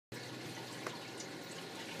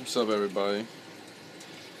What's up, everybody?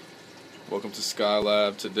 Welcome to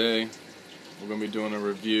Skylab. Today we're going to be doing a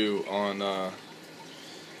review on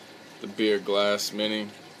the beer glass mini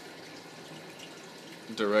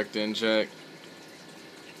direct inject.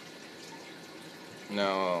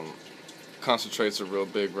 Now concentrates are real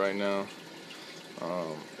big right now,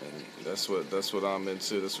 and that's what I'm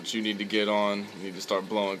into. That's what you need to get on. You need to start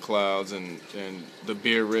blowing clouds, and the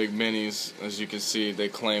beer rig minis, as you can see, they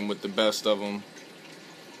claim with the best of them.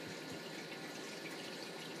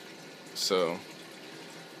 So,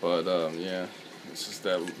 but yeah, this is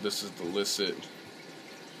the licit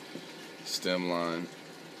stem line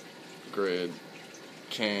grid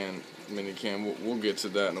mini can. We'll get to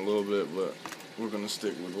that in a little bit, but we're gonna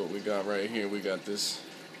stick with what we got right here. We got this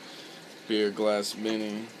beer glass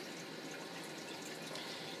mini.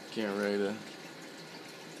 Getting ready to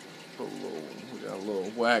put we got a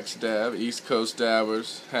little wax dab. East Coast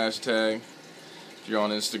dabbers hashtag. If you're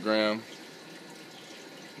on Instagram,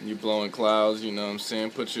 you blowing clouds, you know what I'm saying?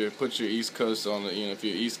 Put your East Coast on the, if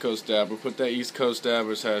you're East Coast dabber, put that East Coast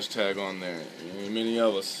dabbers hashtag on there. Many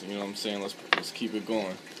of us, you know what I'm saying? Let's keep it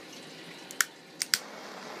going.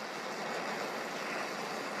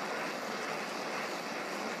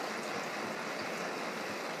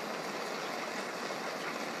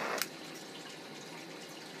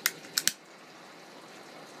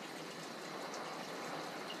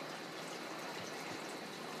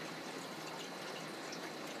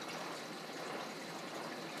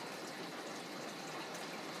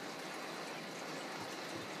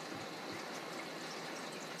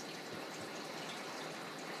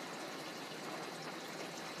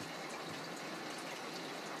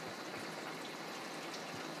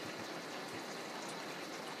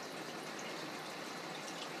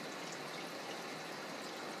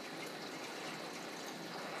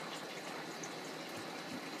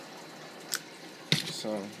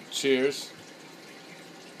 So, cheers.